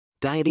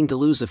Dieting to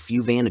lose a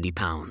few vanity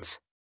pounds.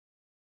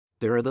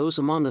 There are those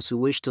among us who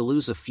wish to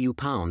lose a few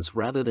pounds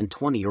rather than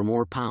 20 or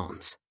more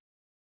pounds.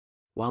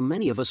 While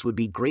many of us would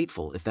be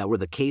grateful if that were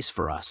the case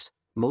for us,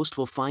 most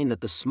will find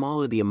that the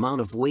smaller the amount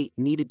of weight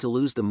needed to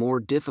lose, the more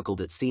difficult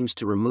it seems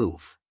to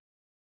remove.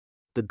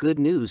 The good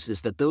news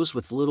is that those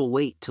with little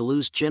weight to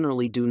lose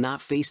generally do not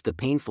face the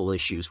painful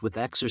issues with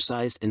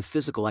exercise and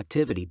physical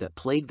activity that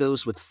plague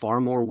those with far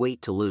more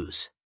weight to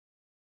lose.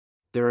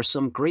 There are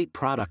some great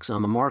products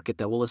on the market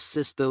that will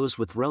assist those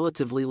with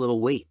relatively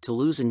little weight to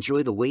lose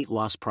enjoy the weight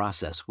loss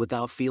process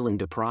without feeling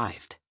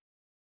deprived.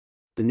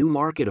 The new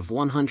market of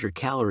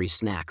 100-calorie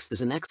snacks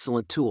is an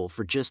excellent tool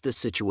for just this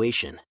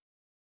situation.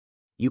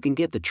 You can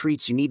get the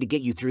treats you need to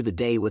get you through the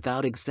day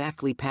without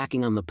exactly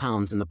packing on the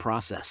pounds in the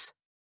process.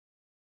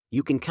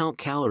 You can count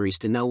calories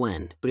to no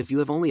end, but if you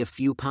have only a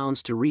few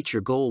pounds to reach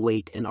your goal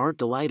weight and aren't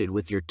delighted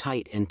with your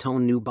tight and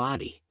toned new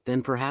body,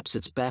 then perhaps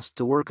it's best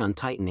to work on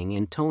tightening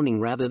and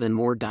toning rather than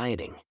more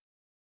dieting.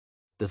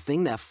 The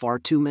thing that far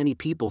too many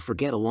people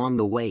forget along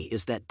the way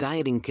is that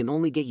dieting can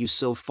only get you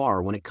so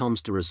far when it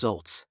comes to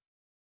results.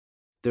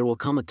 There will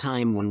come a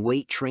time when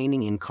weight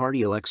training and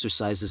cardio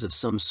exercises of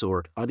some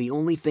sort are the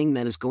only thing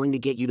that is going to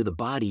get you to the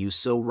body you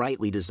so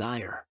rightly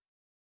desire.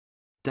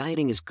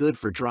 Dieting is good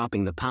for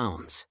dropping the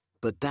pounds,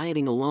 but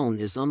dieting alone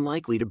is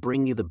unlikely to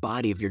bring you the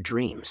body of your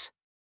dreams.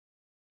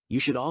 You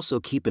should also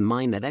keep in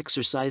mind that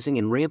exercising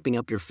and ramping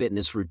up your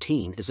fitness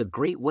routine is a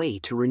great way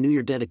to renew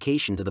your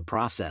dedication to the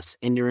process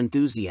and your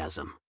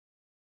enthusiasm.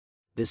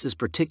 This is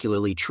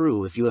particularly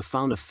true if you have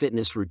found a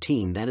fitness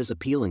routine that is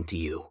appealing to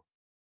you.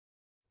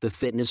 The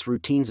fitness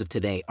routines of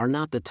today are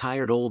not the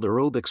tired old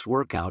aerobics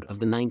workout of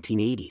the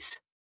 1980s.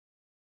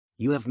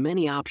 You have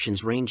many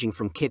options ranging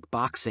from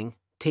kickboxing,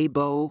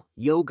 Taebo,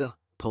 yoga,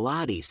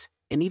 Pilates,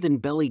 and even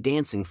belly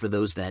dancing for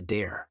those that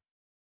dare.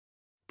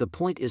 The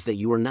point is that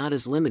you are not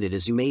as limited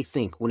as you may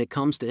think when it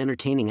comes to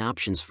entertaining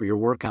options for your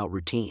workout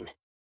routine.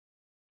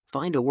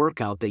 Find a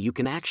workout that you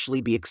can actually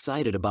be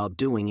excited about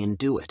doing and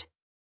do it.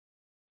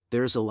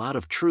 There is a lot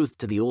of truth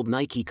to the old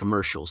Nike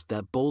commercials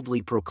that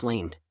boldly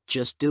proclaimed,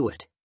 "Just do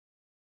it."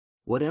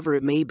 Whatever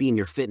it may be in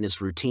your fitness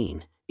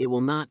routine, it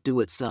will not do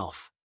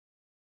itself.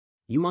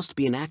 You must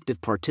be an active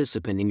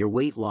participant in your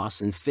weight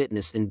loss and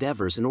fitness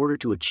endeavors in order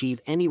to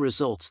achieve any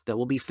results that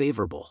will be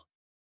favorable.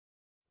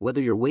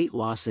 Whether your weight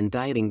loss and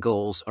dieting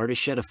goals are to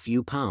shed a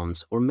few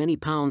pounds or many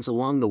pounds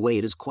along the way,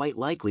 it is quite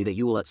likely that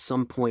you will at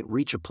some point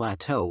reach a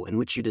plateau in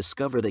which you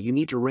discover that you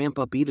need to ramp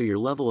up either your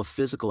level of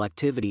physical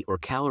activity or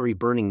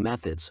calorie-burning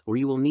methods, or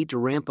you will need to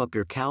ramp up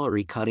your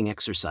calorie-cutting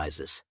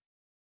exercises.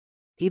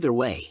 Either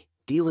way,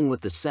 dealing with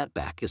the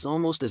setback is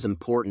almost as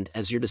important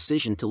as your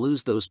decision to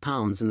lose those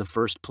pounds in the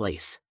first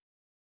place.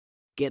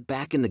 Get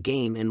back in the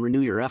game and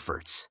renew your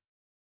efforts.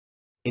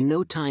 In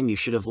no time you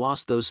should have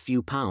lost those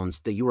few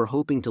pounds that you were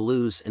hoping to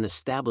lose and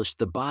established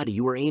the body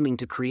you were aiming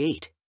to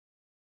create.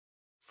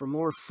 For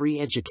more free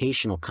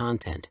educational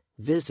content,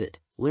 visit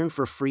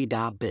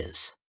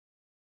learnforfree.biz.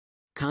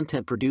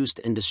 Content produced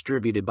and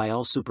distributed by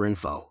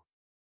AllSuperInfo.